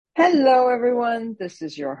Hello, everyone. This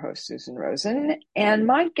is your host, Susan Rosen. And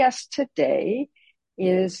my guest today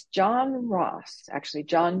is John Ross, actually,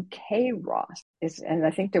 John K. Ross. And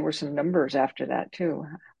I think there were some numbers after that, too,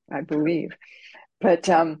 I believe. But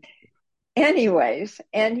anyways,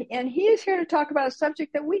 and he is here to talk about a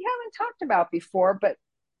subject that we haven't talked about before,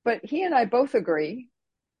 but he and I both agree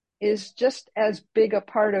is just as big a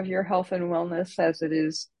part of your health and wellness as it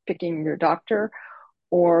is picking your doctor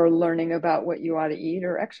or learning about what you ought to eat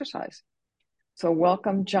or exercise. So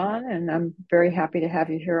welcome, John, and I'm very happy to have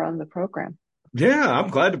you here on the program. Yeah, I'm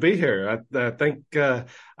glad to be here.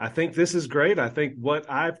 I think this is great. I think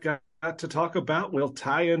what I've got to talk about will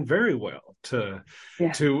tie in very well to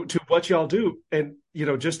Yeah. to what y'all do. And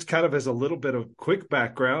just kind of as a little bit of quick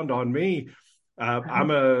background on me,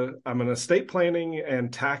 I'm an estate planning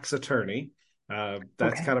and tax attorney. That's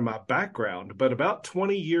Okay. kind of my background. But about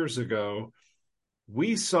 20 years ago,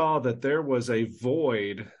 we saw that there was a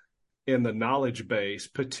void in the knowledge base,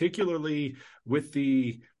 particularly with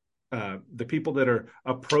the people that are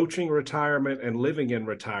approaching retirement and living in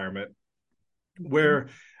retirement, where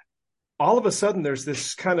all of a sudden there's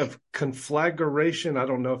this kind of conflagration. I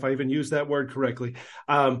don't know if I even use that word correctly,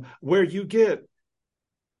 where you get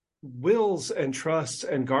wills and trusts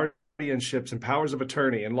and guardianships and powers of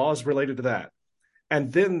attorney and laws related to that.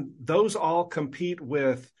 And then those all compete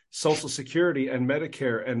with Social Security and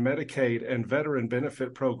Medicare and Medicaid and veteran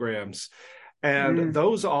benefit programs. And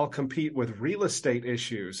those all compete with real estate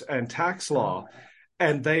issues and tax law.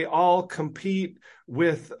 And they all compete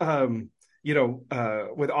with,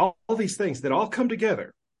 with all these things that all come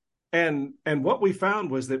together. And what we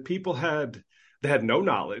found was that they had no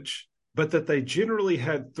knowledge, but that they generally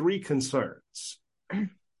had three concerns.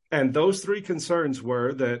 And those three concerns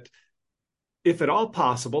were that if at all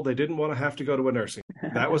possible, they didn't want to have to go to a nursing.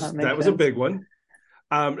 That was a big one.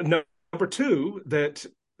 Number two, that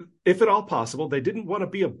if at all possible, they didn't want to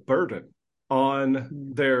be a burden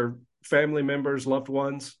on their family members, loved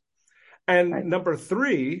ones. And number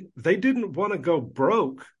three, they didn't want to go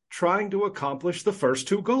broke trying to accomplish the first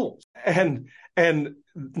two goals. And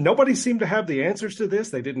nobody seemed to have the answers to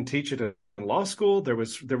this. They didn't teach it in law school. There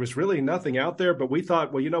was really nothing out there, but we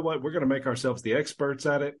thought, well, you know what? We're going to make ourselves the experts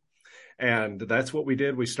at it. And that's what we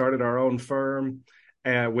did. We started our own firm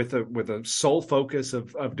with a sole focus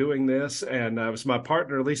of doing this. And it was my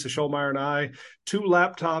partner, Lisa Scholmeyer, and I, two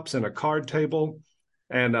laptops and a card table.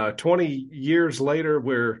 And 20 years later,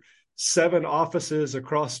 we're 7 offices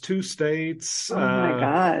across 2 states. Oh, my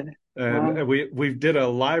God. And Wow. we did a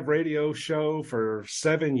live radio show for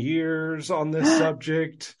 7 years on this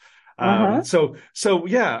subject. So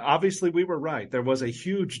yeah, obviously we were right. There was a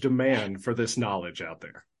huge demand for this knowledge out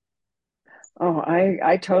there. Oh,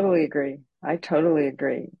 I totally agree. I totally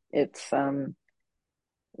agree. It's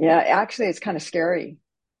yeah, actually it's kind of scary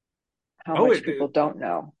how much people don't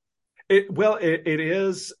know. It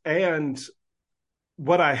is. And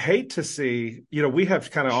what I hate to see, we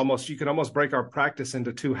have kind of you can almost break our practice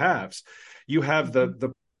into 2 halves. You have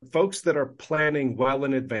the folks that are planning well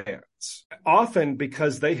in advance, often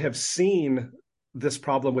because they have seen this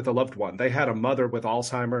problem with a loved one. They had a mother with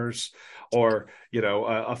Alzheimer's, or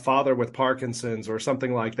a father with Parkinson's or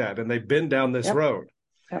something like that, and they've been down this road.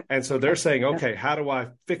 And so they're saying, okay, how do I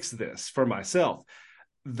fix this for myself?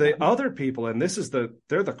 The other people, and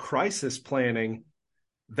they're the crisis planning,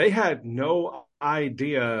 they had no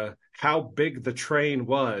idea how big the train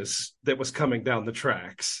was that was coming down the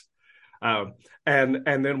tracks. And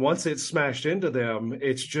then once it smashed into them,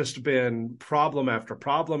 it's just been problem after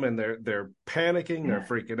problem, and they're panicking, they're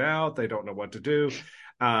freaking out, they don't know what to do.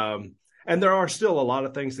 And there are still a lot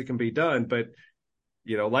of things that can be done, but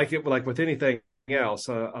like with anything else,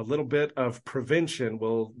 a little bit of prevention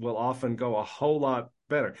will often go a whole lot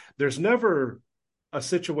better. There's never a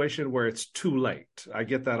situation where it's too late. I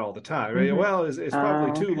get that all the time. Well, it's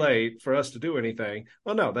probably too late for us to do anything.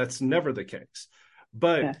 Well, no, that's never the case.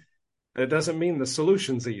 But it doesn't mean the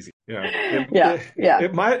solution's easy.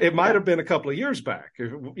 It might have been a couple of years back,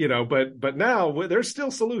 but now there's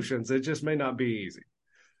still solutions. It just may not be easy.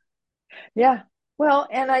 Yeah. Well,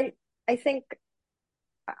 and I think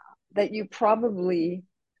that you probably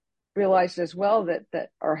realized as well that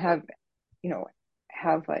or have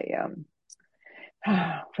a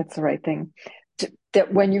what's the right thing,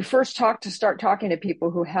 that when you first start talking to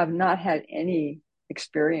people who have not had any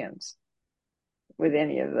experience with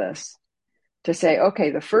any of this, to say,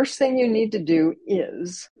 okay, the first thing you need to do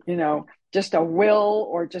is, just a will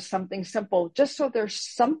or just something simple, just so there's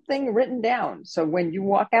something written down. So when you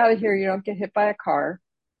walk out of here, you don't get hit by a car.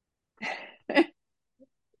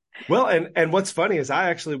 Well, and what's funny is I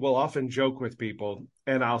actually will often joke with people,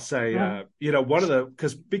 and I'll say, one of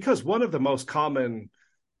the because one of the most common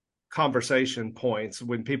conversation points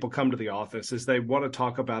when people come to the office is they want to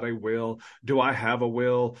talk about a will. Do I have a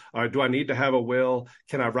will? Or do I need to have a will?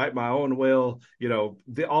 Can I write my own will?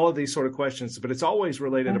 All of these sort of questions, but it's always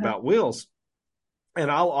related about wills. And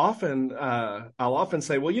I'll often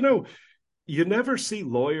say, well, you never see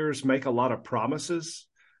lawyers make a lot of promises.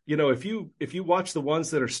 If you watch the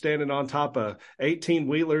ones that are standing on top of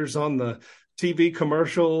 18-wheelers on the TV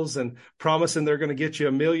commercials and promising they're going to get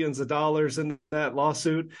you millions of dollars in that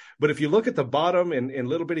lawsuit. But if you look at the bottom in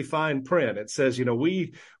little bitty fine print, it says,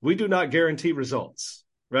 we do not guarantee results,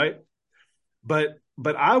 right? But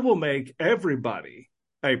I will make everybody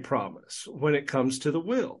a promise when it comes to the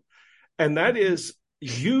will. And that is,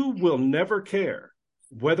 you will never care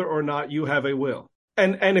whether or not you have a will.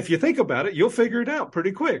 And if you think about it, you'll figure it out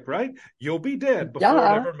pretty quick, right? You'll be dead before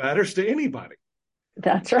it ever matters to anybody.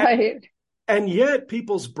 That's right. And yet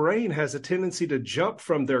people's brain has a tendency to jump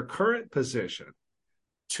from their current position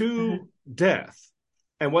to death.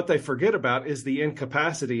 And what they forget about is the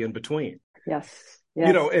incapacity in between. Yes.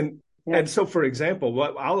 And so, for example,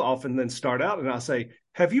 what I'll often then start out and I'll say,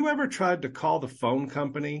 have you ever tried to call the phone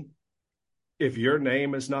company if your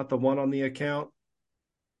name is not the one on the account?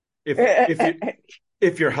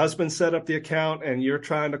 If your husband set up the account and you're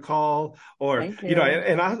trying to call, or,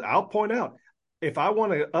 I'll point out, if I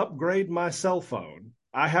want to upgrade my cell phone,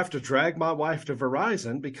 I have to drag my wife to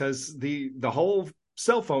Verizon because the whole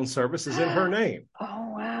cell phone service is in her name.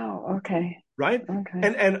 Oh, wow. Okay. Right.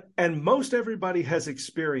 Okay. And most everybody has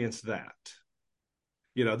experienced that.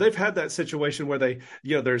 They've had that situation where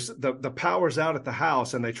there's the power's out at the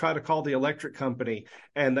house and they try to call the electric company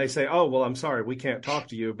and they say, oh, well, I'm sorry, we can't talk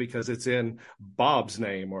to you because it's in Bob's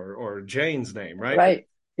name or Jane's name. Right. Right.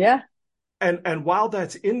 Yeah. And while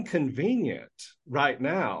that's inconvenient right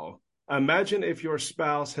now, imagine if your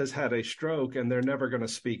spouse has had a stroke and they're never going to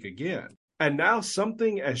speak again. And now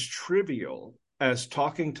something as trivial as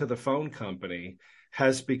talking to the phone company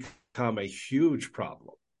has become a huge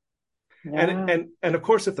problem. Yeah. And of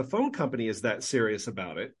course, if the phone company is that serious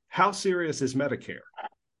about it, how serious is Medicare?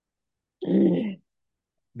 The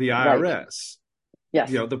IRS. Right.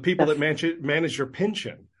 Yes. The people that manage your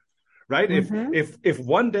pension. Right. Mm-hmm. If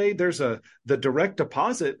one day the direct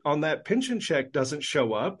deposit on that pension check doesn't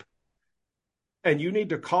show up and you need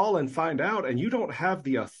to call and find out and you don't have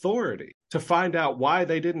the authority to find out why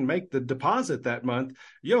they didn't make the deposit that month,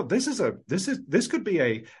 this could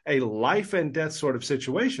be a life and death sort of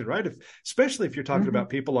situation, right? Especially if you're talking about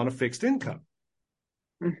people on a fixed income.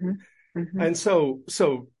 Mm-hmm. Mm-hmm. And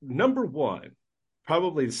so number one,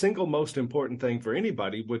 probably the single most important thing for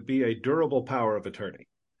anybody would be a durable power of attorney.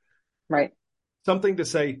 Right. Something to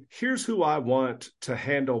say, here's who I want to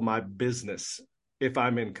handle my business if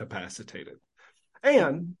I'm incapacitated.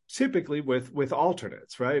 And typically with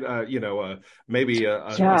alternates, right? Maybe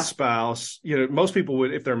a spouse, most people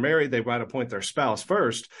would, if they're married, they might appoint their spouse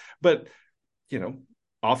first. But,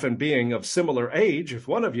 often being of similar age, if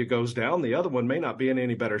one of you goes down, the other one may not be in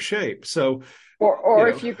any better shape. So, or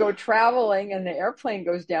if you go traveling and the airplane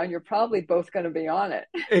goes down, you're probably both going to be on it.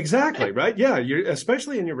 Exactly. Right. Yeah.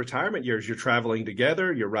 Especially in your retirement years, you're traveling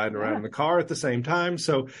together, you're riding around in the car at the same time.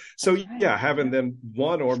 So having them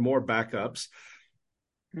one or more backups.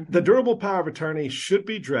 Mm-hmm. The durable power of attorney should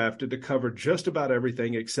be drafted to cover just about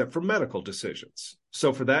everything except for medical decisions.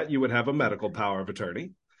 So for that, you would have a medical power of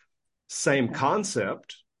attorney. Same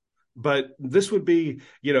concept, but this would be,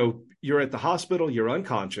 you're at the hospital, you're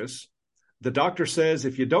unconscious. The doctor says,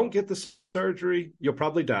 if you don't get the surgery, you'll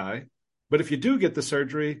probably die. But if you do get the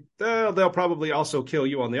surgery, they'll probably also kill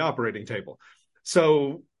you on the operating table.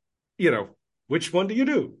 So, which one do you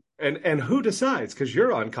do? And who decides? Because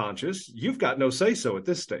you're unconscious. You've got no say-so at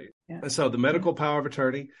this stage. Yeah. And so the medical power of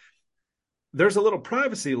attorney, there's a little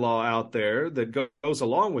privacy law out there that goes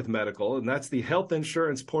along with medical, and that's the Health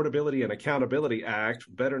Insurance Portability and Accountability Act,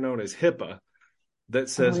 better known as HIPAA, that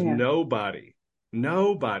says nobody,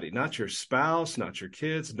 not your spouse, not your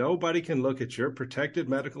kids, nobody can look at your protected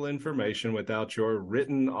medical information without your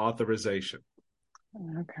written authorization.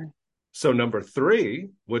 Okay. So number 3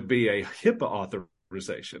 would be a HIPAA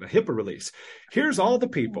authorization, a HIPAA release. Here's all the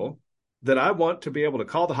people that I want to be able to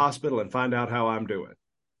call the hospital and find out how I'm doing.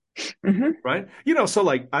 Mm-hmm. Right. So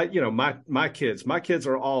like my kids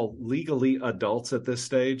are all legally adults at this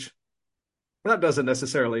stage. That doesn't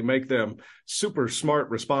necessarily make them super smart,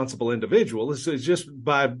 responsible individuals. It's just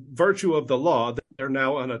by virtue of the law that they're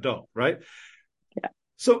now an adult. Right. Yeah.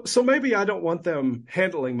 So maybe I don't want them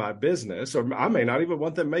handling my business, or I may not even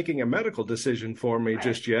want them making a medical decision for me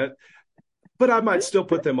just yet. but I might still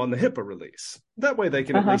put them on the HIPAA release. That way they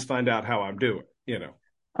can at least find out how I'm doing, you know.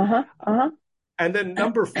 And then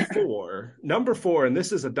number four, and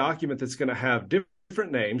this is a document that's going to have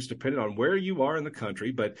different names depending on where you are in the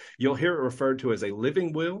country, but you'll hear it referred to as a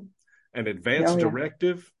living will, an advance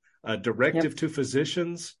directive, a directive to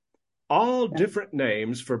physicians, all different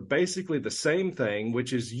names for basically the same thing,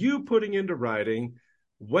 which is you putting into writing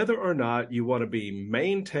whether or not you want to be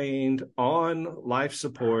maintained on life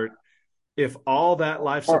support if all that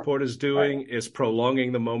life support is doing is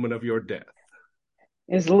prolonging the moment of your death.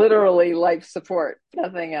 Is literally life support,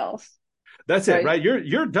 nothing else. That's it, right?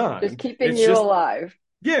 You're done. Just keeping you alive.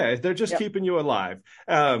 Yeah, they're just keeping you alive.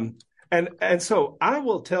 And so I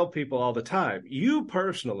will tell people all the time, you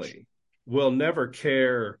personally will never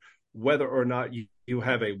care whether or not you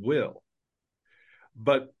have a will.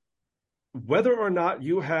 But whether or not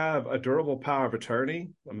you have a durable power of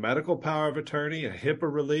attorney, a medical power of attorney, a HIPAA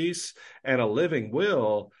release, and a living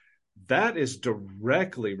will, that is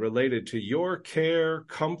directly related to your care,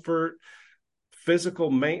 comfort, physical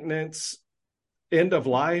maintenance, end of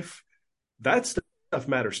life. That stuff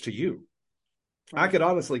matters to you. I could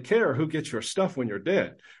honestly care who gets your stuff when you're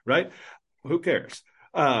dead, right? Who cares?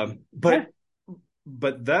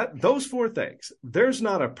 But those four things, there's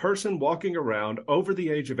not a person walking around over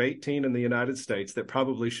the age of 18 in the United States that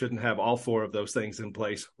probably shouldn't have all four of those things in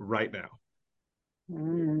place right now.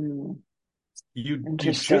 You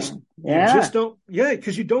just don't,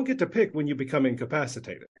 because you don't get to pick when you become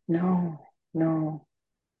incapacitated. No,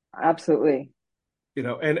 absolutely. You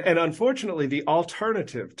know, and unfortunately, the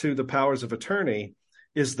alternative to the powers of attorney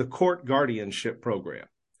is the court guardianship program.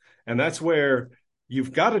 And that's where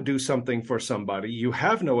you've got to do something for somebody. You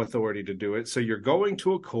have no authority to do it. So you're going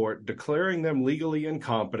to a court, declaring them legally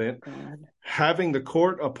incompetent, having the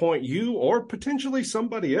court appoint you or potentially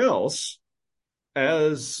somebody else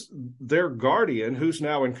as their guardian who's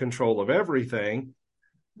now in control of everything.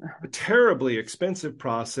 A terribly expensive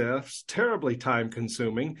process, terribly time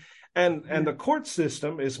consuming. And the court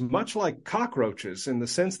system is much like cockroaches in the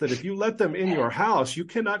sense that if you let them in your house, you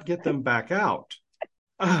cannot get them back out.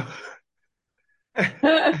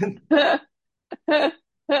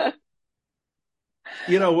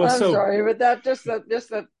 You know, I'm sorry, but that just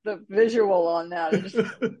the visual on that.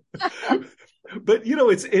 But you know,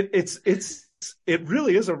 it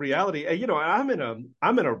really is a reality. You know, I'm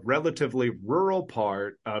in a relatively rural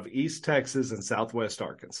part of East Texas and Southwest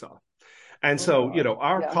Arkansas. And so, you know,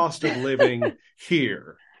 our cost of living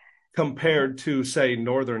here compared to, say,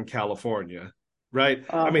 Northern California, right?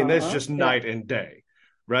 I mean, that's just night and day,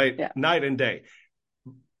 right? Night and day.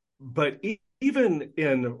 But even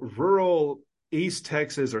in rural East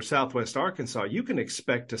Texas or Southwest Arkansas, you can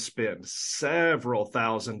expect to spend several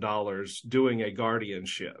 $1,000s doing a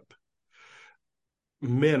guardianship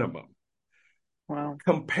minimum. Wow.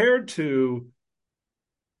 Compared to,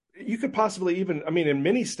 you could possibly even, I mean, in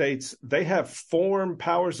many states, they have form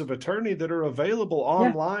powers of attorney that are available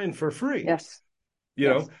online for free. You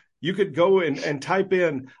know, you could go and type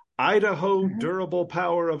in Idaho durable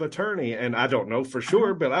power of attorney. And I don't know for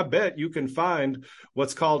sure, but I bet you can find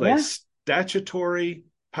what's called a statutory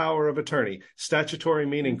power of attorney. Statutory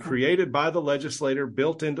meaning created by the legislator,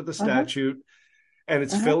 built into the statute. And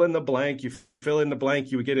it's fill in the blank. You fill in the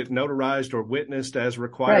blank, you get it notarized or witnessed as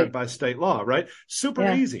required by state law, right?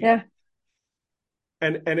 Super easy.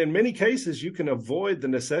 And in many cases, you can avoid the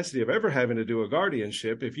necessity of ever having to do a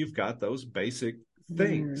guardianship if you've got those basic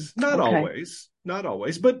things. Not always,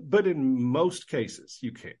 but in most cases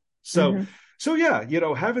you can. So yeah, you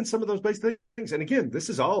know, having some of those basic things. And again,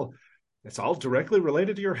 it's all directly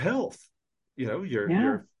related to your health. You know,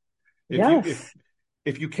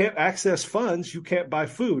 if you can't access funds, you can't buy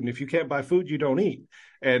food. And if you can't buy food, you don't eat.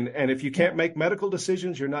 And if you can't make medical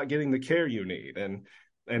decisions, you're not getting the care you need. And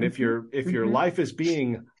if your life is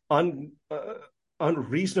being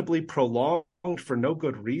unreasonably prolonged for no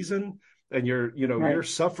good reason, and you're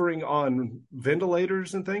suffering on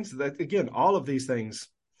ventilators and things, that again, all of these things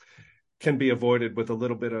can be avoided with a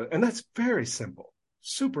little bit of, and that's very simple,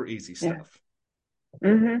 super easy stuff.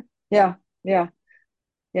 Yeah. And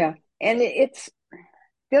it's,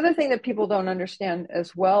 the other thing that people don't understand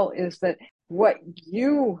as well is that what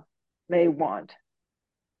you may want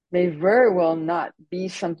may very well not be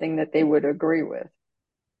something that they would agree with.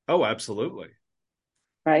 Oh, absolutely.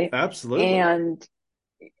 Right? Absolutely.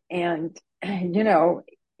 And you know,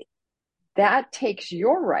 that takes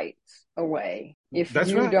your rights away if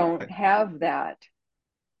you don't have that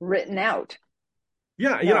written out.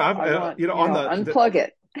 Yeah, you know, unplug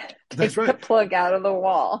it. Take the plug out of the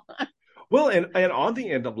wall. Well, and on the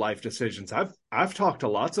end of life decisions, I've talked to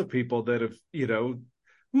lots of people that have, you know,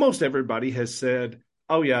 most everybody has said,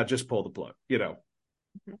 oh yeah, just pull the plug.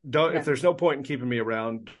 Don't, if Yeah. there's no point in keeping me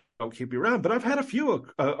around, don't keep me around. But I've had a few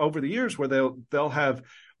over the years where they'll have,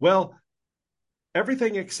 well,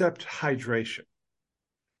 everything except hydration.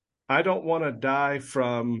 I don't want to die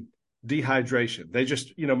from dehydration. They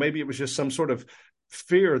just, maybe it was just some sort of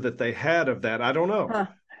fear that they had of that. I don't know. Huh.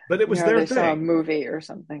 But it was their They saw a thing. movie or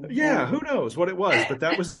something. Yeah, who knows what it was, but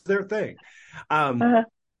that was their thing. Uh-huh.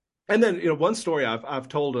 And then, one story I've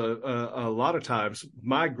told a lot of times.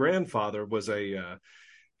 My grandfather was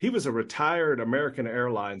he was a retired American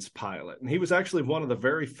Airlines pilot, and he was actually one of the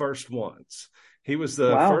very first ones. He was the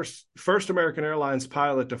Wow. first American Airlines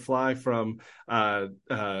pilot to fly from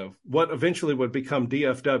what eventually would become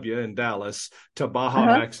DFW in Dallas to Baja,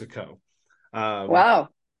 Uh-huh. Mexico. Wow.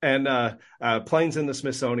 And planes in the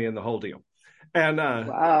Smithsonian, the whole deal. And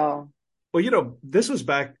Wow. well, this was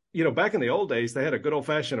back in the old days. They had a good old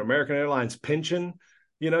fashioned American Airlines pension.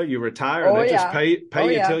 You retire and Oh they just yeah. pay Oh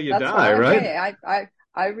you yeah. till you That's die, why. right? Okay.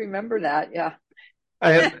 I remember that. Yeah.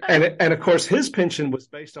 And of course, his pension was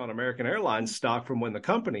based on American Airlines stock from when the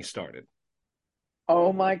company started.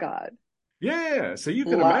 Oh my God. Yeah, so you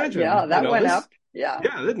can imagine, Yeah, that went this. up. Yeah.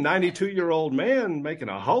 Yeah, this 92-year-old man making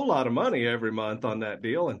a whole lot of money every month on that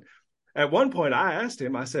deal. And at one point, I asked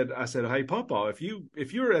him. I said, "Hey, Papa,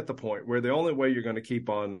 if you're at the point where the only way you're going to keep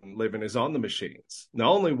on living is on the machines, the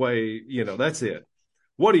only way, that's it.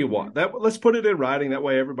 What do you want? Let's put it in writing. That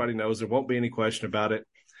way, everybody knows there won't be any question about it."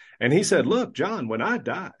 And he said, "Look, John, when I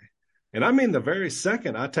die, and I mean the very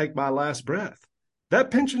second I take my last breath,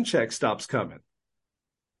 that pension check stops coming."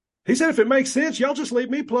 He said, "If it makes sense, y'all just leave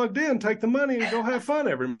me plugged in, take the money, and go have fun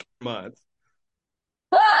every month."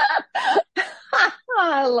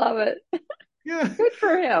 I love it. Yeah, Good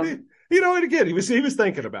for him. And again, he was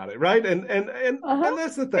thinking about it, right? And Uh-huh.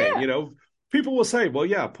 that's the thing, Yeah. People will say, "Well,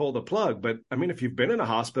 yeah, pull the plug," but I mean, if you've been in a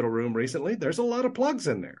hospital room recently, there's a lot of plugs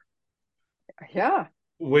in there. Yeah.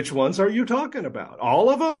 Which ones are you talking about? All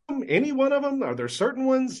of them? Any one of them? Are there certain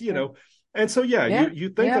ones? And so, yeah, Yeah. you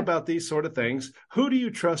think Yeah. about these sort of things. Who do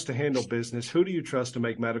you trust to handle business? Who do you trust to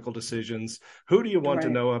make medical decisions? Who do you want to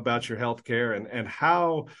Right. know about your health care? And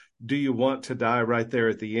how do you want to die right there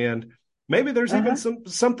at the end? Maybe there's even Uh-huh.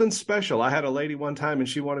 something special. I had a lady one time, and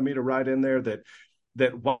she wanted me to write in there that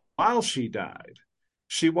while she died,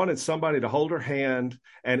 she wanted somebody to hold her hand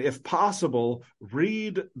and, if possible,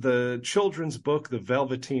 read the children's book, The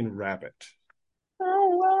Velveteen Rabbit.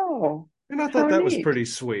 Oh, wow. And I thought How that was neat. pretty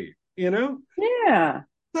sweet, Yeah.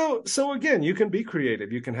 So again, you can be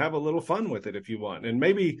creative. You can have a little fun with it if you want. And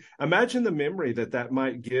maybe imagine the memory that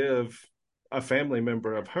might give a family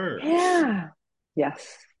member of hers. Yeah.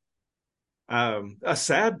 Yes. A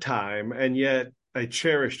sad time, and yet a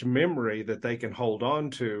cherished memory that they can hold on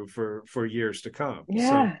to for years to come. So,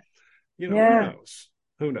 Yeah. who Yeah. knows?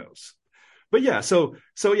 Who knows? But yeah, so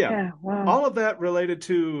yeah, Yeah. Wow. all of that related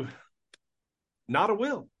to not a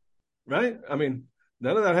will, right? I mean,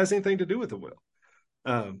 none of that has anything to do with the will.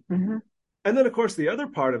 Um, Mm-hmm. and then, of course, the other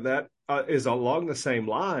part of that is along the same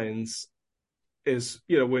lines. Is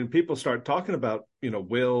when people start talking about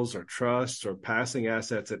wills or trusts or passing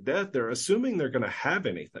assets at death, they're assuming they're going to have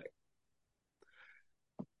anything.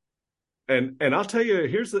 And I'll tell you,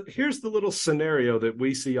 here's the little scenario that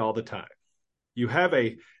we see all the time. You have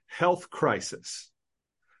a health crisis.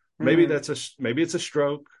 Maybe Mm-hmm. maybe it's a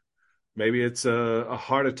stroke, maybe it's a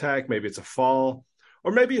heart attack, maybe it's a fall,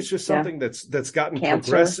 or maybe it's just Yeah. something that's gotten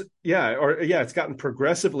Cancer. it's gotten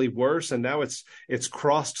progressively worse, and now it's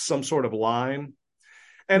crossed some sort of line.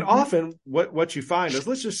 And Mm-hmm. often what you find is,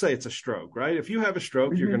 let's just say it's a stroke, right? If you have a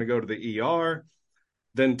stroke, you're Mm-hmm. going to go to the ER,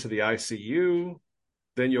 then to the ICU,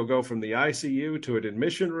 then you'll go from the ICU to an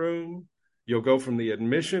admission room. You'll go from the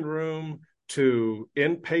admission room to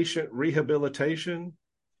inpatient rehabilitation.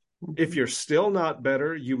 If you're still not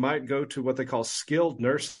better, you might go to what they call skilled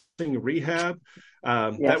nursing rehab.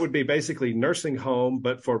 That Yes. would be basically nursing home,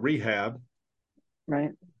 but for rehab.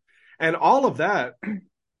 Right. And all of that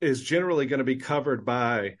is generally going to be covered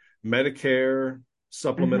by Medicare, Mm-hmm.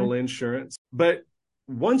 supplemental insurance. But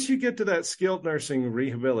once you get to that skilled nursing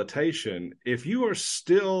rehabilitation, if you are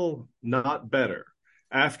still not better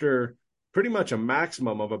after pretty much a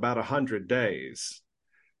maximum of about 100 days,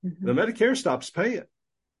 the Mm-hmm. Medicare stops paying.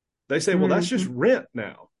 They say, well, that's just Mm-hmm. rent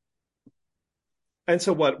now. And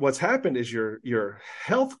so what's happened is your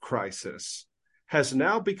health crisis has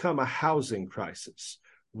now become a housing crisis.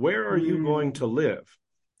 Where are you going Mm-hmm. to live?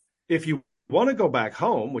 If you want to go back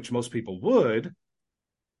home, which most people would,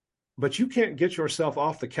 but you can't get yourself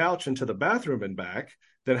off the couch into the bathroom and back,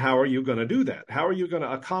 then how are you going to do that? How are you going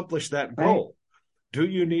to accomplish that Right. goal? Do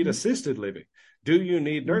you need Mm-hmm. assisted living? Do you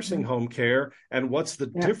need nursing home care? And what's the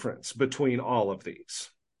difference between all of these?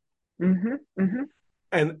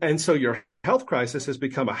 And so your health crisis has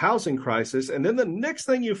become a housing crisis. And then the next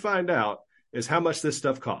thing you find out is how much this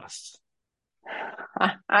stuff costs.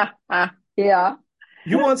 Yeah.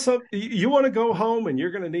 You want to go home and you're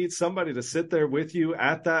going to need somebody to sit there with you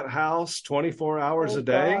at that house 24 hours a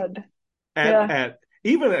day. God. At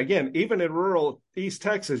even in rural East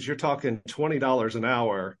Texas, you're talking $20 an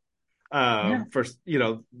hour. For,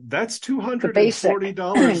 that's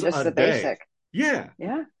 $240 just a the day. basic. Yeah.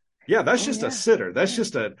 Yeah. Yeah, that's just a sitter. That's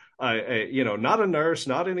just a not a nurse,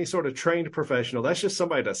 not any sort of trained professional. That's just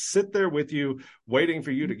somebody to sit there with you, waiting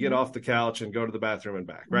for you to get off the couch and go to the bathroom and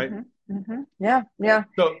back, right? Yeah, yeah.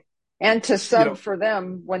 So, and to sub for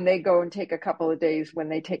them when they go and take a couple of days, when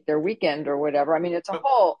they take their weekend or whatever. I mean,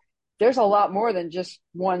 there's a lot more than just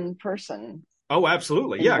one person. Oh,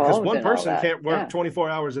 absolutely. Yeah, because one person can't work 24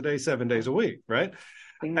 hours a day, 7 days a week, right?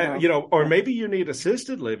 Or maybe you need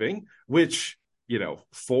assisted living, which,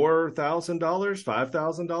 $4,000,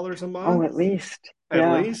 $5,000 a month. Oh, at least.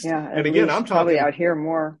 Yeah. And again, I'm talking probably out here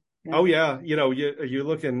more. Yeah. Oh yeah. You're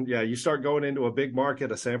looking, you start going into a big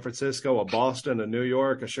market, a San Francisco, a Boston, a New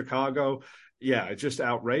York, a Chicago. Yeah. It's just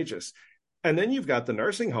outrageous. And then you've got the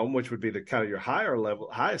nursing home, which would be the kind of your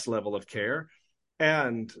highest level of care.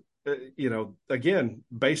 And, again,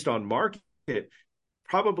 based on market,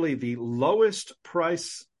 probably the lowest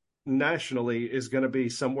price nationally is going to be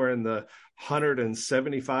somewhere in the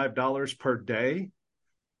 $175 per day.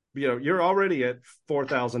 You're already at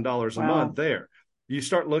 $4,000 a month there. You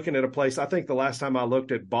start looking at a place, I think the last time I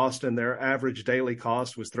looked at Boston, their average daily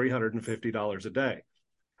cost was $350 a day.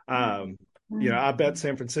 I bet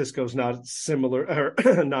San Francisco's not similar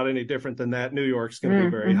or not any different than that. New York's going to be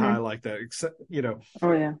very high like that,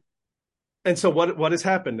 Oh, yeah. And so what has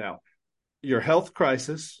happened now? Your health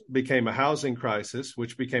crisis became a housing crisis,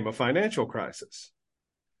 which became a financial crisis.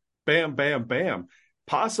 Bam, bam, bam.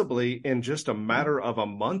 Possibly in just a matter of a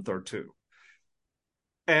month or two.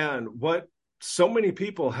 And what so many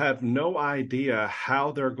people have no idea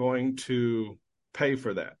how they're going to pay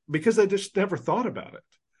for that because they just never thought about it.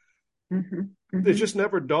 It just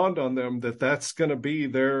never dawned on them that that's going to be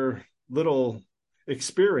their little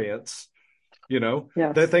experience.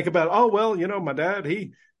 They think about, my dad,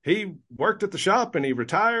 he worked at the shop and he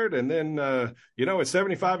retired. And then, at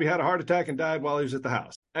 75, he had a heart attack and died while he was at the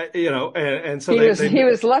house, and so he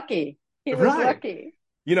was lucky. He was right. lucky.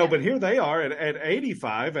 But here they are at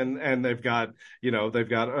 85 and they've got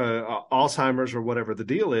Alzheimer's or whatever the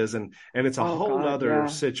deal is. And it's a whole other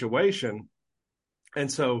situation.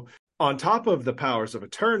 And so on top of the powers of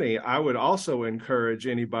attorney, I would also encourage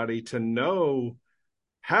anybody to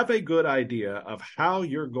have a good idea of how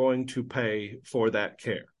you're going to pay for that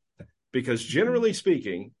care. Because generally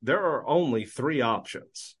speaking, there are only three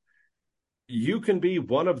options. You can be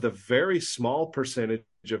one of the very small percentage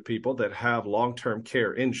of people that have long-term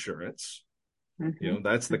care insurance.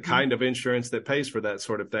 That's the kind of insurance that pays for that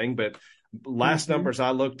sort of thing. But last numbers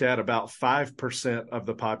I looked at, about 5% of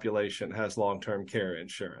the population has long-term care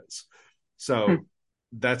insurance. So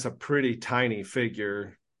that's a pretty tiny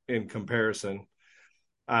figure in comparison.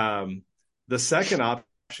 The second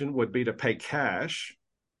option would be to pay cash.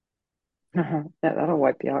 That'll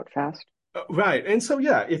wipe you out fast. Right. And so,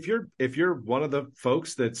 if you're one of the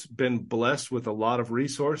folks that's been blessed with a lot of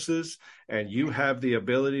resources and you have the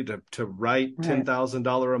ability to write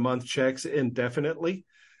 $10,000 a month checks indefinitely,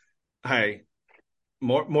 hey,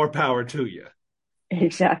 more power to you.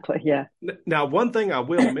 Exactly. Yeah. Now, one thing I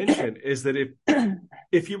will mention is that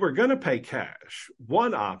if you were going to pay cash,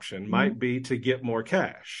 one option might be to get more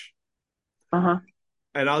cash.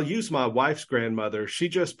 And I'll use my wife's grandmother. She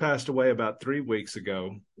just passed away about 3 weeks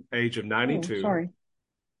ago, age of 92. Oh, sorry.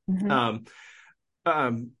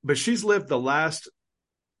 But she's lived the last,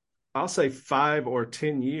 I'll say 5 or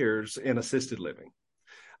 10 years in assisted living.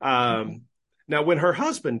 Now, when her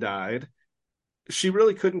husband died, she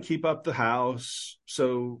really couldn't keep up the house.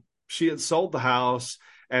 So she had sold the house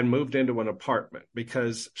and moved into an apartment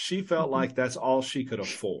because she felt like that's all she could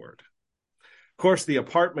afford. Of course, the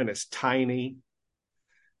apartment is tiny.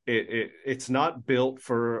 It's not built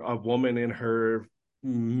for a woman in her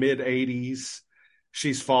mid 80s.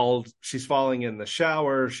 She's falling in the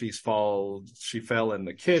shower. She fell in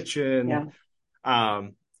the kitchen. Yeah.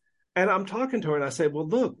 And I'm talking to her and I say, well,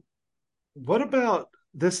 look, what about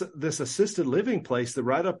this assisted living place that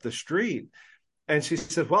right up the street? And she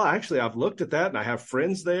said, well, actually, I've looked at that and I have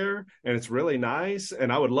friends there and it's really nice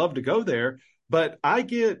and I would love to go there, but I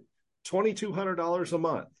get $2,200 a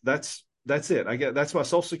month. That's it. That's my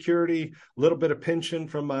Social Security, a little bit of pension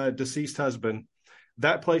from my deceased husband.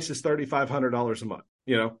 that place is $3,500 a month.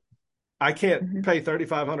 I can't pay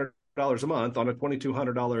 $3,500 a month on a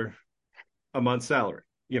 $2,200 a month salary,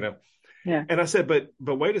 Yeah. And I said, but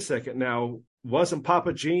wait a second now, wasn't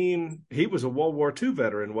Papa Gene, he was a World War II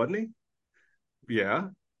veteran, wasn't he? Yeah.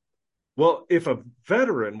 Well, if a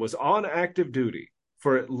veteran was on active duty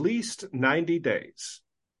for at least 90 days,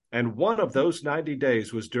 and one of those 90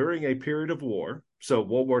 days was during a period of war, so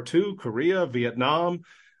World War II, Korea, Vietnam,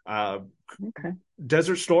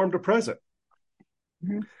 Desert Storm to present,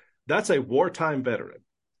 that's a wartime veteran.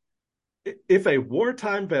 If a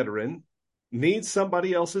wartime veteran needs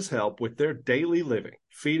somebody else's help with their daily living,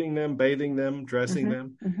 feeding them, bathing them, dressing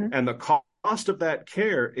them, and the cost of that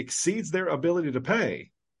care exceeds their ability to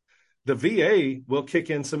pay, the VA will kick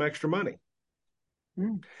in some extra money.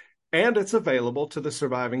 And it's available to the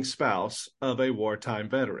surviving spouse of a wartime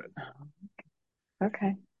veteran.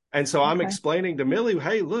 Okay. And so I'm explaining to Millie,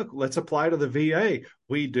 hey, look, let's apply to the VA.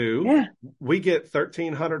 We do. Yeah. We get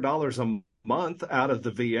 $1,300 a month out of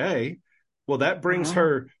the VA. Well, that brings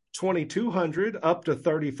her $2,200 up to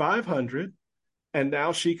 $3,500. And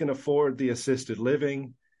now she can afford the assisted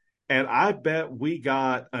living. And I bet we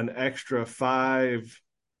got an extra 5+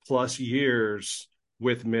 years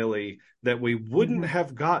with Millie that we wouldn't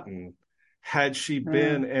have gotten had she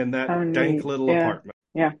been in that dank little apartment.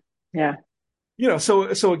 Yeah. Yeah.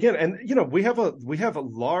 So again, and we have a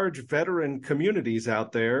large veteran communities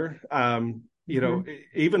out there.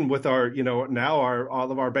 Even with our, now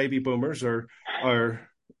all of our baby boomers are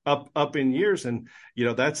up in years, and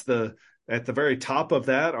that's at the very top of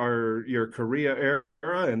that are your Korea era,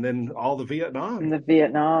 and then all the Vietnam. And the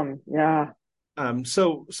Vietnam, yeah.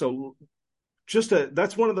 So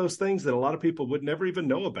that's one of those things that a lot of people would never even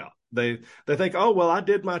know about. They think, oh well, I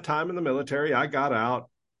did my time in the military, I got out,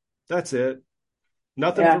 that's it.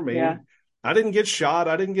 Nothing for me. Yeah. I didn't get shot.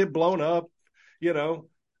 I didn't get blown up.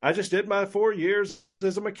 I just did my 4 years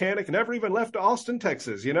as a mechanic, never even left Austin,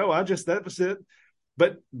 Texas. That was it.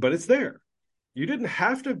 But it's there. You didn't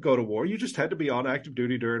have to go to war. You just had to be on active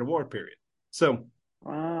duty during a war period. So.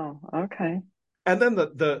 Wow. Okay. And then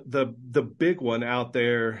the big one out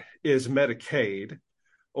there is Medicaid,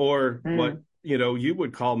 or what, you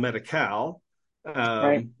would call Medi-Cal.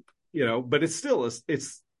 Right. But it's still,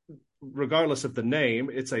 it's regardless of the name,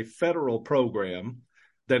 it's a federal program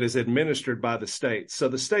that is administered by the states. So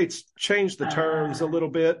the states change the terms a little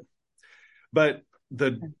bit, but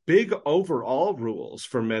the big overall rules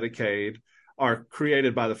for Medicaid are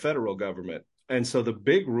created by the federal government. And so the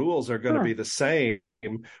big rules are going to be the same,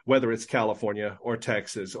 whether it's California or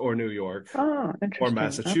Texas or New York or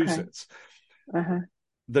Massachusetts.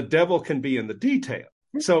 The devil can be in the detail.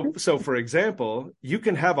 So for example, you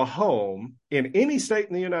can have a home in any state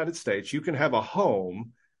in the United States. You can have a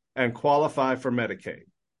home and qualify for Medicaid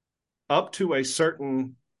up to a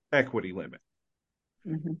certain equity limit.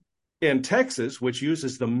 In Texas, which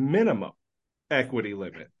uses the minimum equity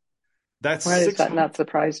limit, that's why does that not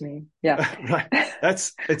surprise me? Yeah, right.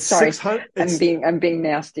 It's sorry. 600. I'm being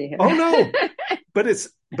nasty here. Oh no, but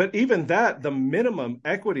even that, the minimum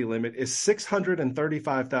equity limit is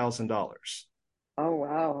 $635,000. Oh,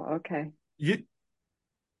 wow. Okay.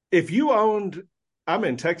 If you owned, I'm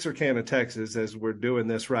in Texarkana, Texas, as we're doing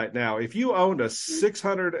this right now. If you owned a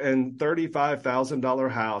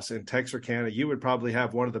 $635,000 house in Texarkana, you would probably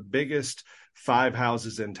have one of the biggest 5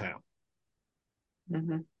 houses in town.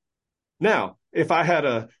 Now, if I had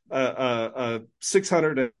a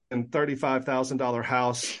 $635,000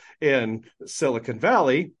 house in Silicon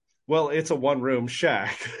Valley, well, it's a 1-room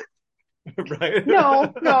shack. Right?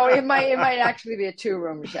 No, it might actually be a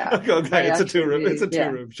 2-room shack. Okay, it's a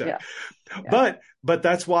 2-room shack. Yeah. But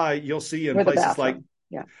that's why you'll see in places like,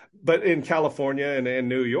 but in California and in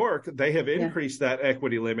New York, they have increased that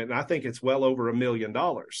equity limit, and I think it's well over $1 million.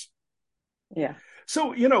 Yeah.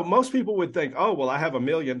 So, most people would think, oh, well, I have $1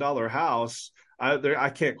 million house,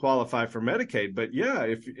 I can't qualify for Medicaid. But yeah,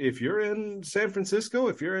 if you're in San Francisco,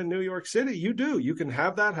 if you're in New York City, you can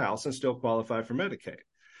have that house and still qualify for Medicaid.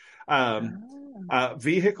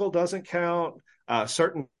 Vehicle doesn't count.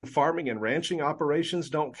 Certain farming and ranching operations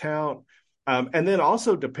don't count. And then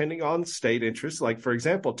also depending on state interests, like for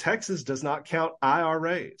example, Texas does not count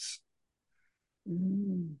IRAs.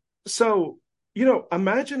 So,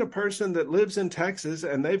 imagine a person that lives in Texas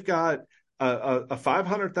and they've got a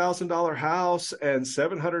 $500,000 house and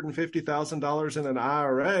 $750,000 in an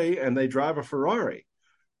IRA, and they drive a Ferrari.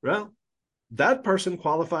 Well, that person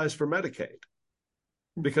qualifies for Medicaid,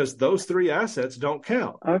 because those 3 assets don't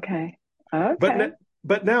count. Okay.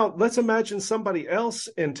 But now let's imagine somebody else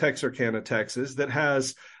in Texarkana, Texas, that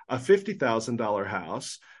has a $50,000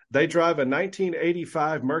 house They drive a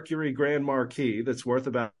 1985 Mercury Grand Marquis that's worth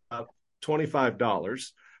about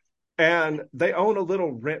 $25, and they own a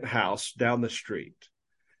little rent house down the street.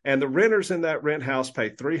 And the renters in that rent house pay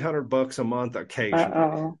 $300 a month occasionally.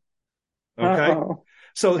 Uh-oh. Okay. Uh-oh.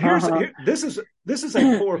 So this is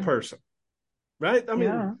a poor person, right? I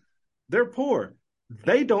mean, they're poor.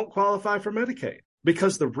 They don't qualify for Medicaid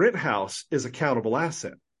because the rent house is a countable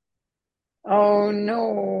asset. Oh,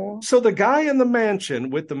 no. So the guy in the mansion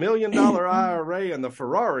with the $1 million IRA and the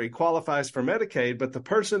Ferrari qualifies for Medicaid, but the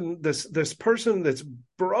person, this person that's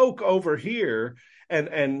broke over here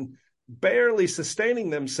and barely sustaining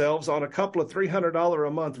themselves on a couple of $300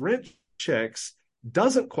 a month rent checks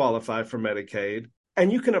doesn't qualify for Medicaid.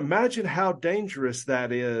 And you can imagine how dangerous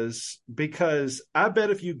that is, because I bet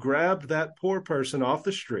if you grabbed that poor person off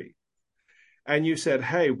the street and you said,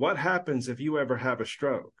 hey, what happens if you ever have a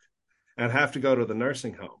stroke and have to go to the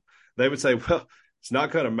nursing home? They would say, well, it's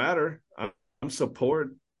not going to matter. I'm so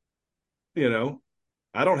poor, I don't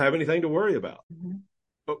have anything to worry about.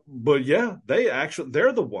 Mm-hmm. But yeah,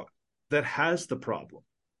 they're the one that has the problem.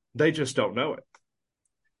 They just don't know it.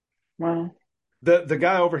 Wow. The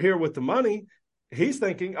guy over here with the money, he's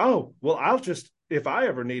thinking, oh, well, if I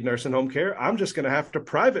ever need nursing home care, I'm just going to have to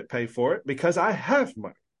private pay for it because I have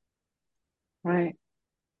money. Right.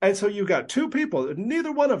 And so you got two people,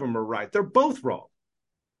 neither one of them are right. They're both wrong.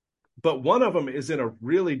 But one of them is in a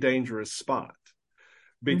really dangerous spot,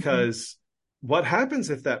 because what happens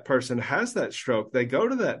if that person has that stroke? They go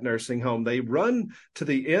to that nursing home, they run to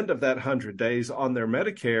the end of that 100 days on their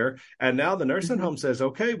Medicare, and now the nursing home says,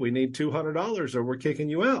 okay, we need $200 or we're kicking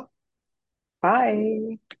you out.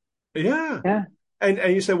 Bye. Yeah.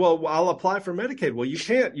 And you say, well, I'll apply for Medicaid. Well, you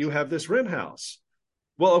can't. You have this rent house.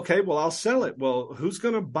 Well, okay, well, I'll sell it. Well, who's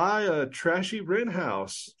going to buy a trashy rent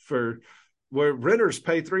house where renters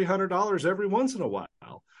pay $300 every once in a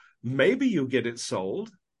while? Maybe you get it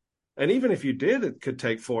sold. And even if you did, it could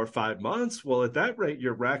take 4 or 5 months. Well, at that rate,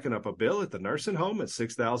 you're racking up a bill at the nursing home at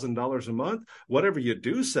 $6,000 a month. Whatever you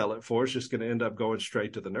do sell it for is just going to end up going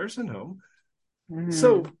straight to the nursing home.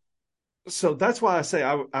 So that's why I say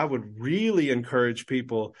I would really encourage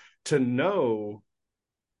people to know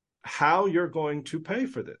how you're going to pay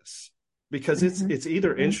for this, because it's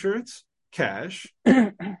either insurance, cash,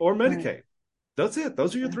 or Medicaid. Right. That's it.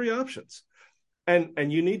 Those are your three options.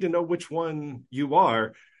 And you need to know which one you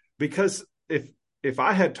are, because if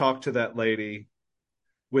I had talked to that lady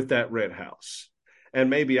with that rent house,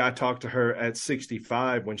 and maybe I talked to her at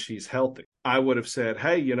 65 when she's healthy, I would have said,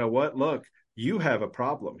 hey, you know what? Look, you have a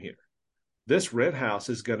problem here. This rent house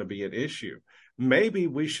is going to be an issue. Maybe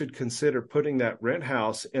we should consider putting that rent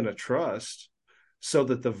house in a trust so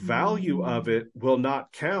that the value of it will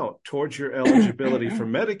not count towards your eligibility for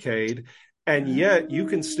Medicaid, and yet you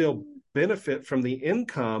can still benefit from the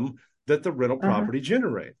income that the rental property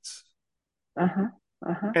generates.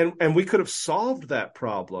 And we could have solved that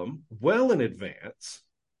problem well in advance.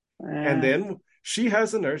 And then she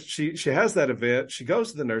has a nurse. She has that event. She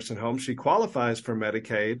goes to the nursing home. She qualifies for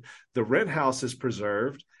Medicaid. The rent house is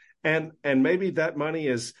preserved. And maybe that money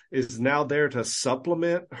is now there to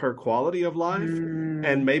supplement her quality of life.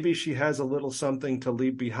 And maybe she has a little something to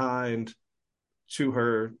leave behind to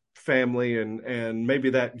her family, and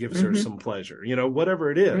maybe that gives her some pleasure,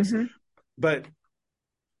 whatever it is. But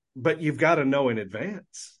you've got to know in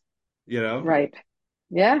advance, Right.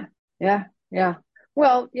 Yeah.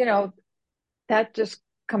 Well, that just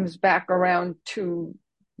comes back around to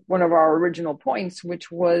one of our original points,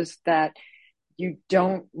 which was that you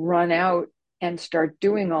don't run out and start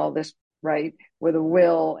doing all this, right, with a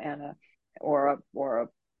will and or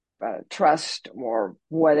a trust or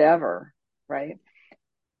whatever, right,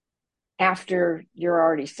 after you're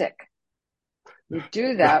already sick. You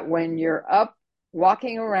do that when you're up,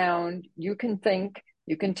 walking around. You can think,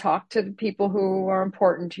 you can talk to the people who are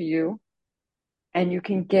important to you, and you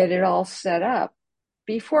can get it all set up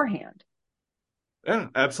beforehand. Yeah,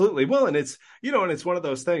 absolutely. Well, and it's, and it's one of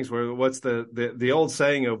those things where what's the old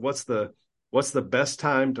saying of what's the best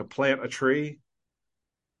time to plant a tree?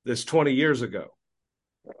 This 20 years ago.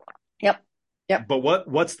 Yep. But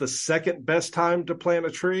what's the second best time to plant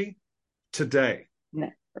a tree? Today.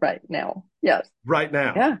 Right now. Yes. Right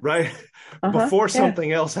now. Yeah. Right. Before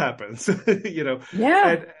something else happens,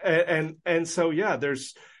 Yeah. And so, yeah,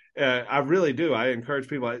 there's, I really do. I encourage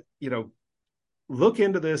people, look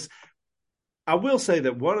into this. I will say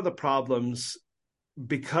that one of the problems,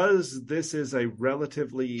 because this is a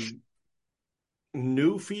relatively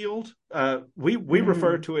new field, we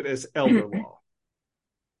refer to it as elder law.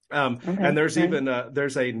 And there's even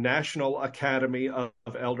there's a National Academy of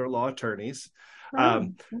Elder Law Attorneys. Oh,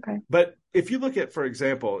 okay. But if you look at, for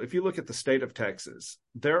example, if you look at the state of Texas,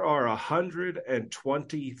 there are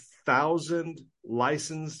 120,000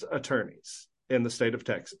 licensed attorneys in the state of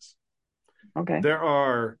Texas. Okay. There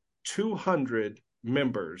are 200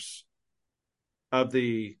 members of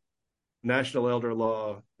the National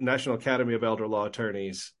Academy of Elder Law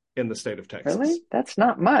Attorneys in the state of Texas. Really? That's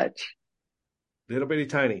not much. Little bitty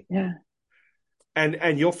tiny. Yeah.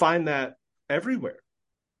 And you'll find that everywhere.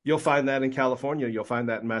 You'll find that in California. You'll find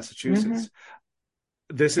that in Massachusetts.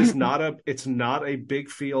 This is it's not a big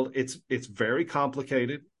field. It's very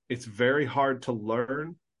complicated. It's very hard to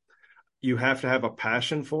learn. You have to have a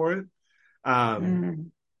passion for it.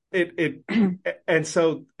 And they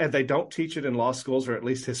don't teach it in law schools, or at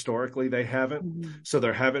least historically they haven't. So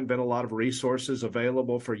there haven't been a lot of resources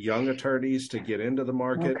available for young attorneys to get into the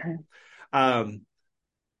market. Okay.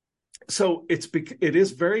 So it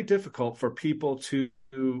is very difficult for people to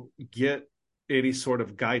get any sort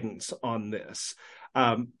of guidance on this.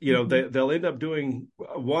 They'll end up doing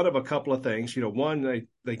one of a couple of things. One,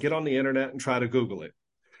 they get on the internet and try to Google it.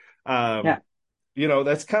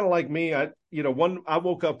 That's kind of like me. I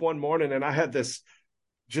woke up one morning and I had this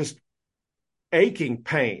just aching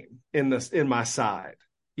pain in my side,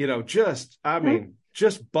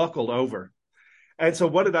 just buckled over. And so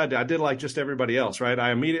what did I do? I did like just everybody else, right?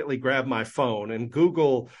 I immediately grabbed my phone and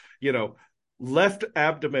Google, left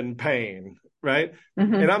abdomen pain, right?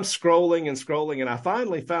 And I'm scrolling and I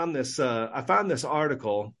finally found this,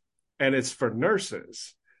 article, and it's for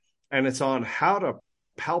nurses, and it's on how to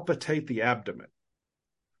palpitate the abdomen.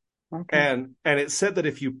 Okay. And it said that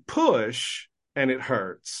if you push and it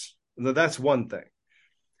hurts, that's one thing.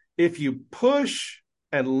 If you push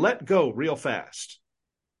and let go real fast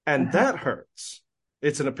and that hurts,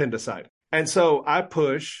 it's an appendicitis. And so I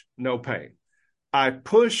push, no pain. I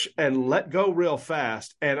push and let go real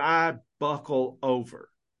fast, and I buckle over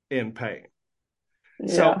in pain.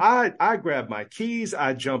 Yeah. So I grab my keys,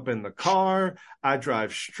 I jump in the car, I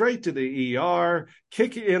drive straight to the ER,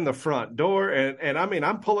 kick in the front door, and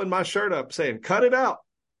I'm pulling my shirt up saying, cut it out.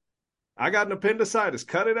 I got an appendicitis,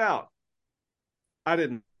 cut it out. I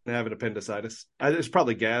didn't have an appendicitis. It's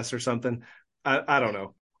probably gas or something. I don't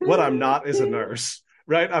know. What I'm not is a nurse.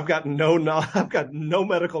 Right. I've got no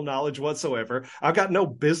medical knowledge whatsoever. I've got no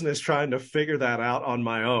business trying to figure that out on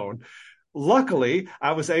my own. Luckily,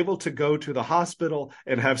 I was able to go to the hospital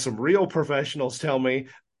and have some real professionals tell me,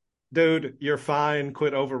 dude, you're fine.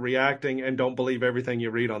 Quit overreacting and don't believe everything you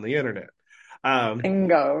read on the internet.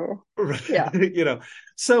 Bingo. Yeah.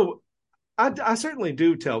 So I certainly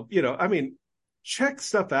do tell, check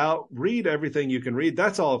stuff out, read everything you can read.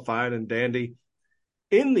 That's all fine and dandy.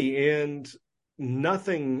 In the end,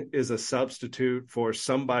 nothing is a substitute for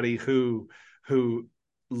somebody who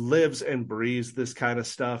lives and breathes this kind of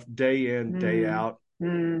stuff day in, day out.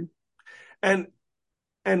 And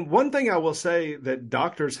one thing I will say that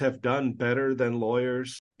doctors have done better than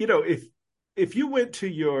lawyers, if you went to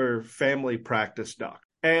your family practice doctor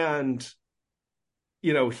and,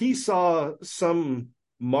 he saw some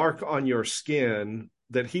mark on your skin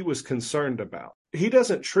that he was concerned about, he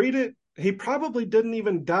doesn't treat it. He probably didn't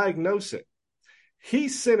even diagnose it. He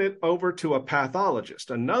sent it over to a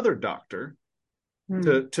pathologist, another doctor,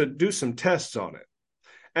 to do some tests on it.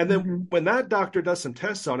 And then when that doctor does some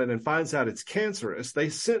tests on it and finds out it's cancerous, they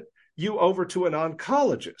sent you over to an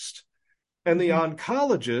oncologist. And the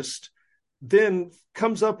oncologist then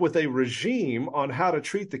comes up with a regime on how to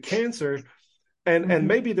treat the cancer. And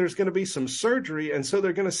maybe there's going to be some surgery. And so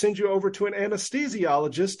they're going to send you over to an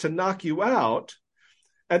anesthesiologist to knock you out.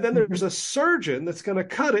 And then there's a surgeon that's going to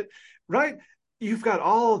cut it, right? You've got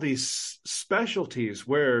all these specialties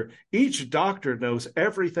where each doctor knows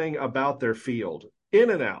everything about their field, in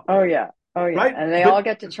and out. Oh, yeah. Right? And they all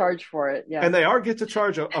get to charge for it. Yeah. And they all get to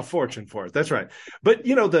charge a fortune for it. That's right. But,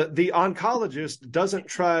 the oncologist doesn't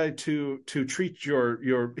try to treat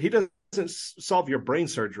he doesn't solve your brain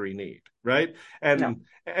surgery need, right? And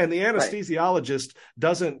the anesthesiologist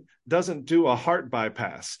doesn't do a heart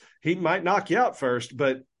bypass. He might knock you out first,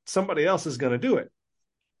 but somebody else is going to do it.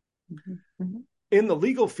 In the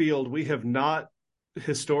legal field, we have not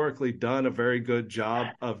historically done a very good job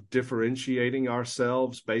of differentiating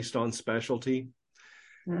ourselves based on specialty.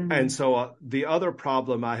 And so the other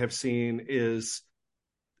problem I have seen is,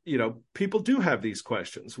 people do have these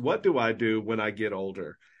questions. What do I do when I get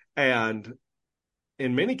older? And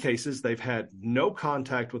in many cases, they've had no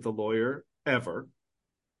contact with a lawyer ever.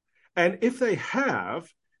 And if they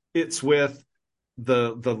have, it's with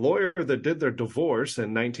the lawyer that did their divorce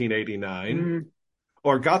in 1989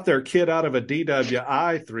 or got their kid out of a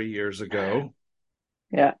DWI 3 years ago.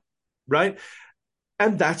 Yeah. Right.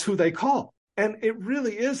 And that's who they call. And it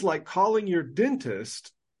really is like calling your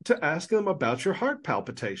dentist to ask them about your heart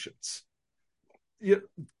palpitations. You,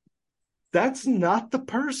 that's not the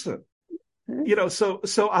person.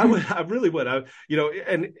 So I really would,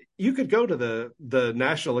 and you could go to the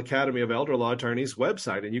National Academy of Elder Law Attorneys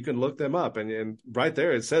website and you can look them up, and right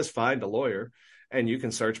there it says find a lawyer, and you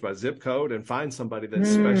can search by zip code and find somebody that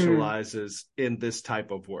specializes in this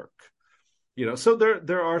type of work. So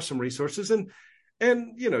there are some resources, and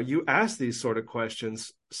you ask these sort of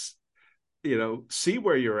questions, see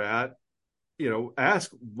where you're at.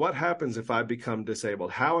 Ask what happens if I become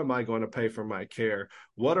disabled? How am I going to pay for my care?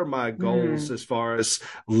 What are my goals as far as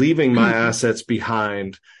leaving my assets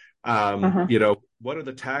behind? What are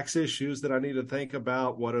the tax issues that I need to think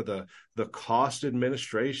about? What are the cost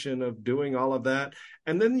administration of doing all of that?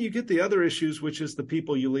 And then you get the other issues, which is the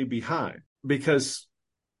people you leave behind. Because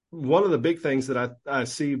one of the big things that I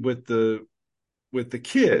see with the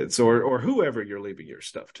kids or whoever you're leaving your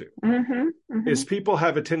stuff to is people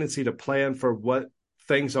have a tendency to plan for what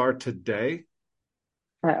things are today.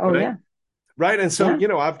 Yeah. Right. And so,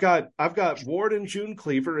 I've got Ward and June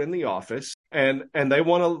Cleaver in the office, and they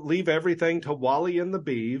want to leave everything to Wally and the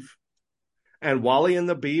Beav, and Wally and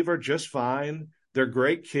the Beav are just fine. They're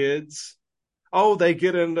great kids. Oh, they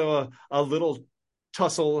get into a little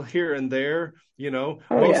tussle here and there,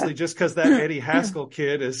 mostly just because that Eddie Haskell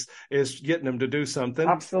kid is getting them to do something.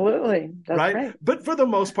 Absolutely. That's right. But for the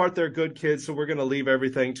most part, they're good kids. So we're going to leave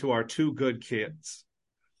everything to our two good kids.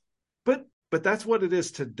 But that's what it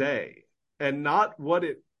is today, and not what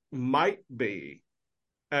it might be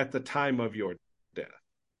at the time of your death.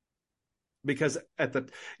 Because and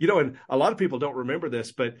a lot of people don't remember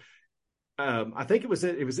this, but I think it was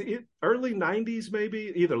early 90s,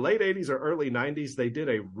 maybe either late 80s or early 90s. They did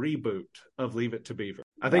a reboot of Leave It to Beaver.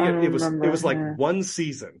 I think it was like one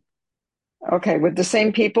season. Okay, with the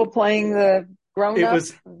same people playing the grown up.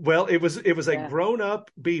 It was a grown up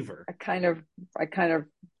beaver. I kind of.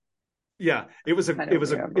 Yeah, it was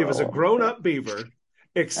a grown up beaver,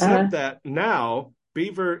 except that now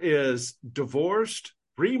Beaver is divorced,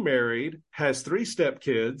 remarried, has 3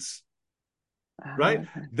 stepkids. Right.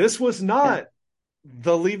 Okay. This was not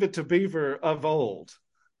the Leave It to Beaver of old.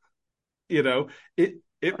 It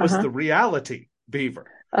was the reality Beaver.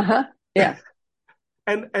 Yeah.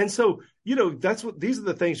 And so, these are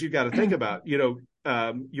the things you got to think about.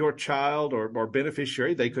 Your child or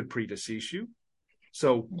beneficiary, they could predecease you.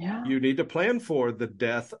 So you need to plan for the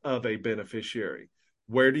death of a beneficiary.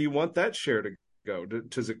 Where do you want that share to go?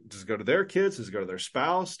 Does it go to their kids? Does it go to their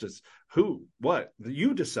spouse? What?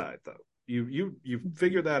 You decide, though. You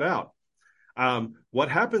figure that out. What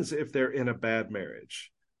happens if they're in a bad marriage?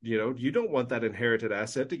 You don't want that inherited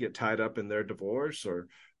asset to get tied up in their divorce, or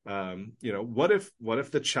what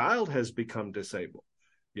if the child has become disabled?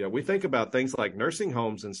 We think about things like nursing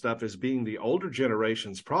homes and stuff as being the older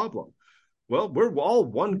generation's problem. Well, we're all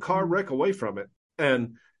one car wreck away from it.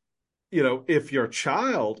 And if your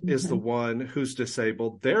child is the one who's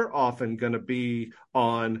disabled, they're often going to be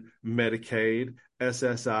on Medicaid,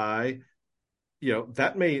 SSI.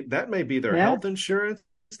 That may be their health insurance,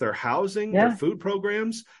 their housing, their food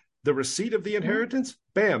programs, the receipt of the inheritance.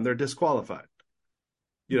 Bam, they're disqualified.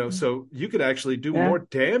 So you could actually do more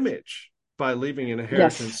damage by leaving an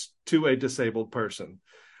inheritance to a disabled person.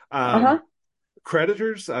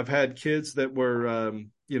 Creditors, I've had kids that were,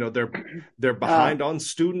 they're behind on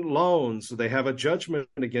student loans. So they have a judgment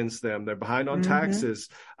against them. They're behind on taxes.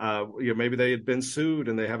 Maybe they had been sued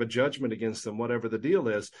and they have a judgment against them, whatever the deal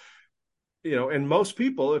is. And most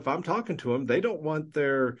people, if I'm talking to them, they don't want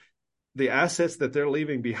the assets that they're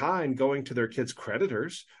leaving behind going to their kids'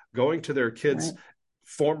 creditors, going to their kids'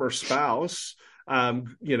 former spouse, right,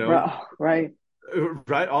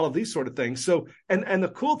 all of these sort of things. So, and the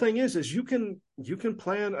cool thing is you can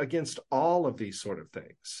plan against all of these sort of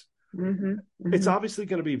things. It's obviously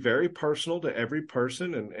going to be very personal to every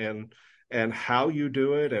person, and how you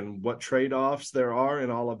do it and what trade-offs there are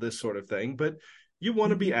and all of this sort of thing. But you want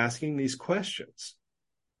to be asking these questions.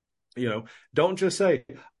 Don't just say,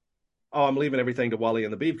 oh, I'm leaving everything to Wally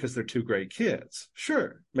and the Beav because they're 2 great kids.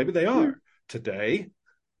 Sure, maybe they are today.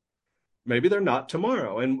 Maybe they're not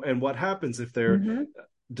tomorrow. And what happens if they're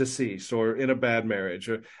deceased or in a bad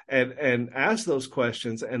marriage? And ask those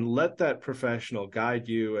questions and let that professional guide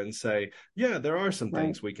you and say, yeah, there are some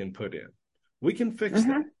things we can put in. We can fix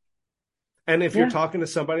that. And if you're talking to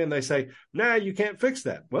somebody and they say, nah, you can't fix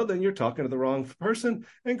that, well, then you're talking to the wrong person,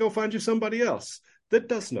 and go find you somebody else that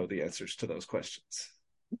does know the answers to those questions.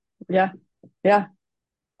 Yeah.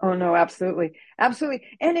 Oh, no, absolutely. Absolutely.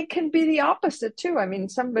 And it can be the opposite, too. I mean,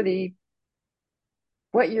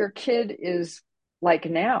 what your kid is like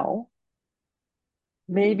now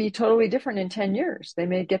may be totally different in 10 years. They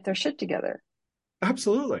may get their shit together.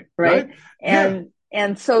 Absolutely. Right. Right. Yeah.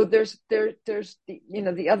 And so there's the,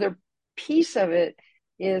 the other piece of it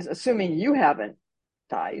is assuming you haven't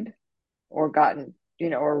died or gotten,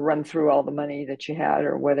 or run through all the money that you had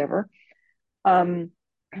or whatever. Um,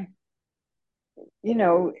 you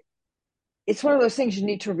know, it's one of those things you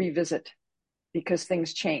need to revisit because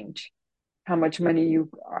things change. How much money you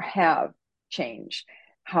have changed,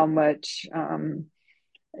 how much, I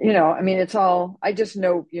mean, it's all, I just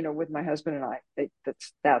know, with my husband and I,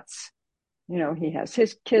 that's, he has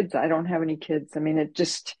his kids. I don't have any kids. I mean, it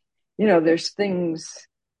just, there's things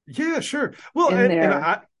Yeah, sure. Well, in and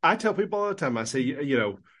there. I tell people all the time, I say,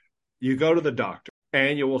 you go to the doctor,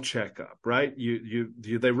 annual checkup, right?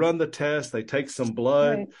 They run the test, they take some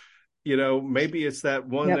blood, Right. maybe it's that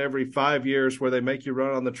one Yep. every 5 years where they make you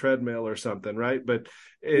run on the treadmill or something, right? But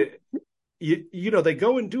they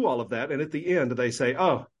go and do all of that, and at the end they say,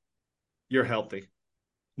 "Oh, you're healthy,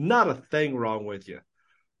 not a thing wrong with you,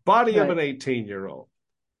 body of Right. an 18-year-old,"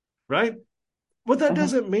 right? Well, that Uh-huh.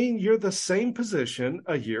 doesn't mean you're the same position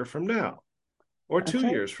a year from now or That's 2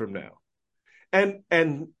 right. years from now.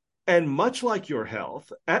 And much like your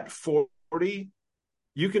health, at 40,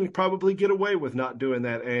 you can probably get away with not doing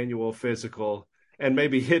that annual physical and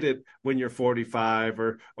maybe hit it when you're 45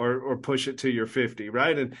 or push it to your 50,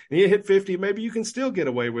 right? And you hit 50, maybe you can still get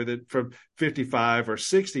away with it from 55 or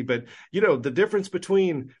 60. But, the difference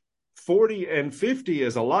between 40 and 50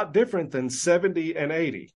 is a lot different than 70 and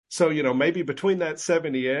 80. So, maybe between that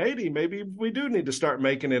 70 and 80, maybe we do need to start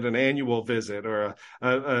making it an annual visit or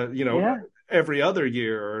Yeah. every other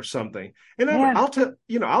year or something. And Yeah.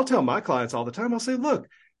 I'll tell my clients all the time, I'll say, look,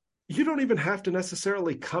 you don't even have to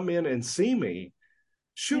necessarily come in and see me.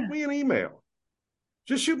 Shoot Yeah. me an email.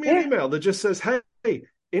 Just shoot me an Yeah. email that just says, hey,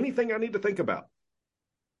 anything I need to think about.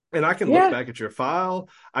 And I can look Yeah. back at your file.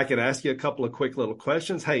 I can ask you a couple of quick little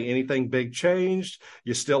questions. Hey, anything big changed?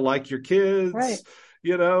 You still like your Right. kids?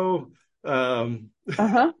 You know, um,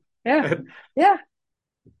 Uh-huh. Yeah. and Yeah.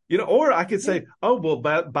 or I could Yeah. say, oh, well,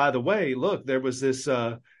 by the way, look, there was this,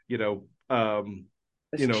 you know,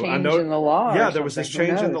 This I change know, in the law or yeah, there was this something.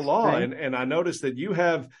 Who change in the knows? law, Right. and I noticed that you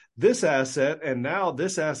have this asset, and now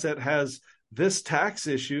this asset has this tax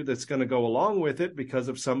issue that's going to go along with it because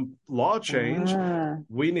of some law change. Ah,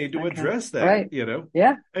 We need to okay. address that, Right.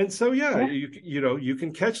 Yeah. and so yeah, Yeah. you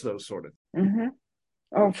can catch those sort of. Mm-hmm.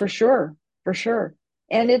 Oh, for sure. For sure.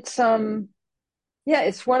 And it's yeah,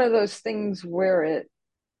 it's one of those things where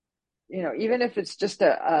even if it's just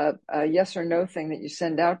a yes or no thing that you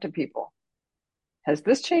send out to people. Has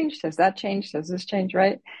this changed? Has that changed? Has this changed?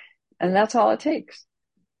 Right. And that's all it takes.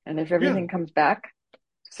 And if Yeah, everything comes back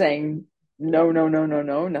saying no, no, no, no,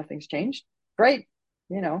 no, nothing's changed, great.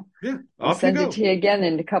 yeah, I'll off you send it to go. you again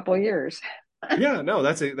in a couple of years. Yeah, no,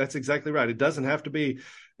 that's exactly right. It doesn't have to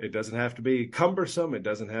be cumbersome. It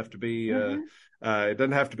doesn't have to be Mm-hmm. it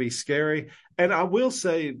doesn't have to be scary. And I will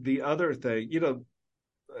say the other thing,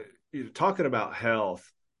 talking about health,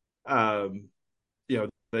 um,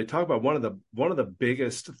 they talk about one of the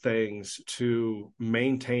biggest things to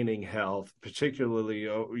maintaining health, particularly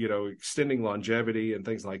extending longevity and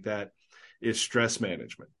things like that, is stress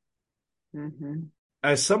management. Mm-hmm.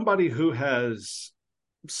 As somebody who has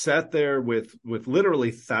sat there with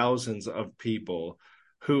literally thousands of people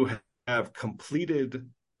who have completed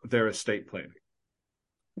their estate planning,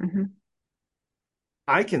 Mm-hmm.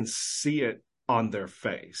 I can see it on their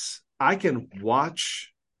face. I can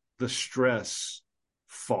watch the stress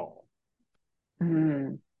fall.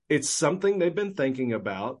 Mm-hmm. It's something they've been thinking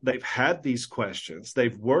about. They've had these questions.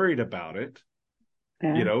 They've worried about it. You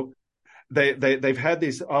Yeah. know, they've had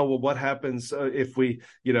these, oh, well, what happens if we,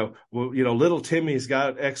 little Timmy's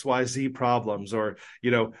got XYZ problems, or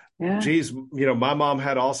Yeah. geez, my mom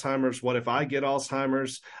had Alzheimer's, what if I get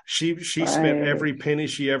Alzheimer's? She spent Right. every penny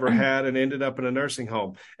she ever had and ended up in a nursing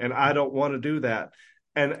home, and I don't want to do that.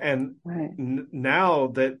 And Right. now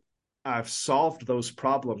that I've solved those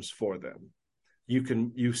problems for them,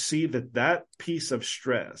 you see that piece of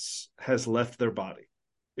stress has left their body.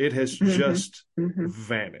 It has Mm-hmm. just Mm-hmm.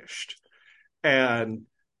 vanished, and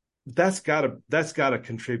that's gotta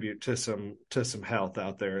contribute to some health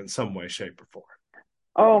out there in some way, shape, or form.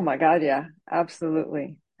 Oh my God, yeah.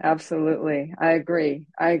 Absolutely. Absolutely. I agree.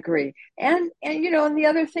 I agree. And the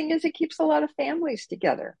other thing is it keeps a lot of families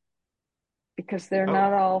together because they're Oh,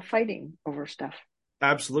 not all fighting over stuff.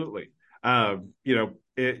 absolutely.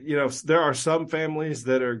 There are some families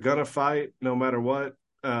that are gonna fight no matter what.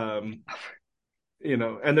 And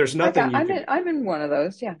there's Like nothing you can. I'm in one of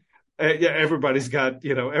those. Yeah. Yeah, everybody's got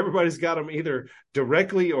them either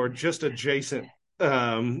directly or just adjacent.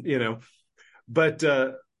 Um, you know,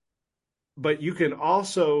 but you can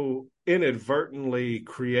also inadvertently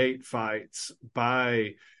create fights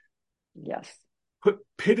by Yes.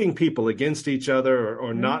 pitting people against each other,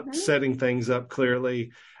 or not Mm-hmm. setting things up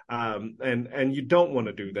clearly. And you don't want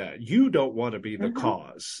to do that. You don't want to be the Mm-hmm.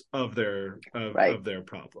 cause of their Right. of their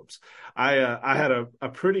problems. I Yeah. had a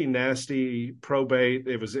pretty nasty probate.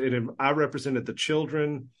 I represented the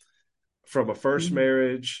children from a first Mm.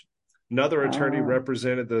 marriage. Another attorney Uh,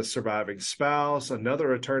 represented the surviving spouse.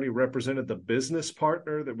 Another attorney represented the business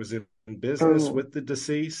partner that was in business oh. with the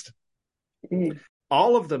deceased. Mm.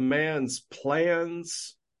 All of the man's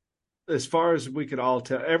plans, as far as we could all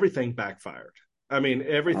tell, everything backfired. I mean,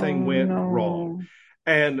 everything Oh went wrong. no.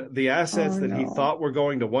 And the Oh assets that he no. thought were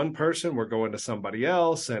going to one person were going to somebody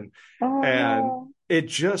else. Oh And no. it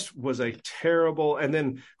just was a terrible. And then,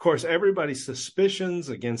 of course, everybody's suspicions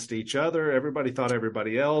against each other. Everybody thought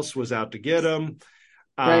everybody else was out to get him.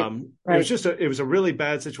 Right. Right. It was a really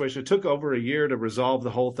bad situation. It took over a year to resolve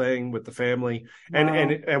the whole thing with the family. Wow.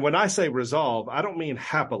 And when I say resolve, I don't mean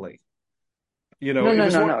happily. No, It no,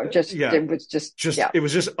 was no, one, no. Just yeah, it was just just yeah. it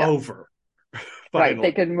was just Yeah. over. Right. They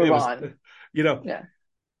Finally, could it move was, on. you know, Yeah.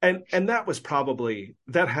 and that was probably,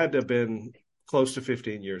 that had to have been close to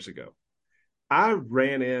 15 years ago. I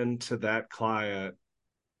ran into that client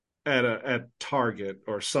at Target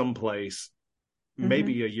or someplace Mm-hmm.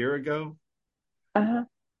 maybe a year ago, Uh-huh.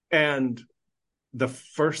 and the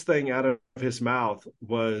first thing out of his mouth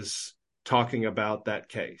was talking about that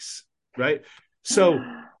case, right? So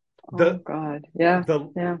Oh the God. Yeah.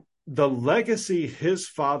 the Yeah. the legacy his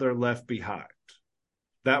father left behind,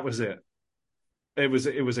 that was it. It was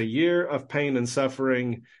a year of pain and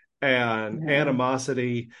suffering and Yeah.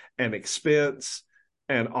 animosity and expense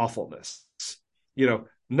and awfulness. None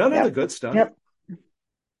of the Yep. good stuff. Yep.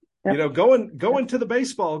 Yep. Going to the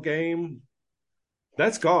baseball game,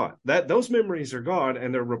 that's gone. Those memories are gone,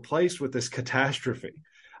 and they're replaced with this catastrophe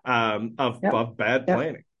Yep. of bad Yep.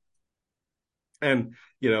 planning. And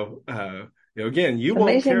again, you It's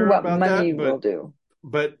won't amazing care what about money that, will do.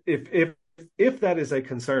 but if that is a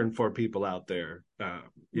concern for people out there, yeah,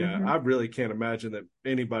 Mm-hmm. I really can't imagine that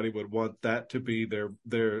anybody would want that to be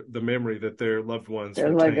the memory that their loved ones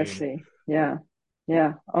Their retain. legacy. Yeah.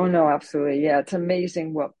 Yeah. Oh no, absolutely. Yeah. It's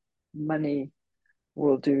amazing what money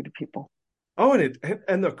will do to people. Oh,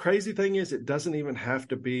 and the crazy thing is, it doesn't even have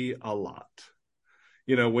to be a lot.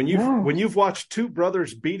 When No. you've watched two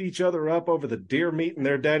brothers beat each other up over the deer meat in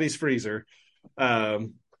their daddy's freezer,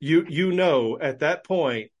 you know at that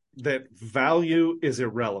point that value is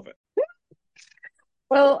irrelevant.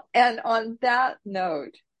 Well, and on that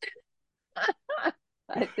note,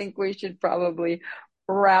 I think we should probably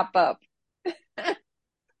wrap up.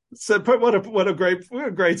 So, what a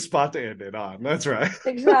great spot to end it on. That's right.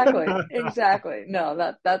 Exactly. Exactly.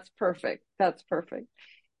 No, that's perfect. That's perfect.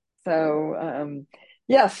 So,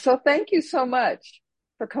 yes. So thank you so much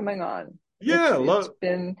for coming on. Yeah, It's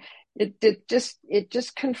been, it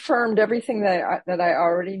just confirmed everything that I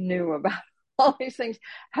already knew about all these things,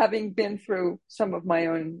 having been through some of my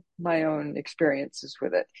own experiences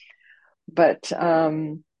with it. But,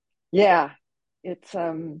 yeah,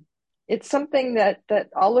 it's something that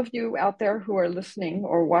all of you out there who are listening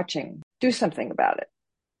or watching, do something about it.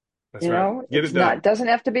 that's right. Get it It's not, done. it doesn't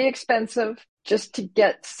have to be expensive, just to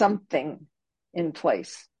get something in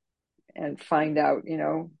place and find out,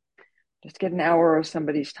 just get an hour of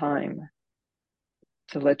somebody's time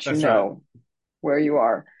to let you That's right. know where you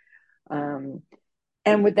are. Um,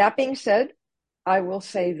 and with that being said, I will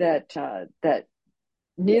say that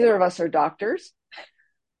neither of us are doctors,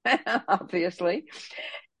 obviously,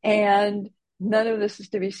 and none of this is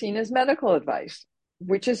to be seen as medical advice,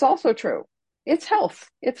 which is also true. It's health.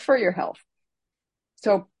 It's for your health.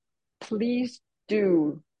 So please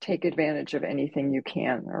do take advantage of anything you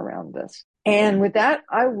can around this. And with that,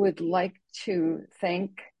 I would like to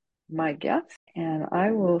thank my guest, and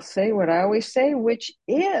I will say what I always say, which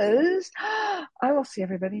is I will see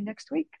everybody next week.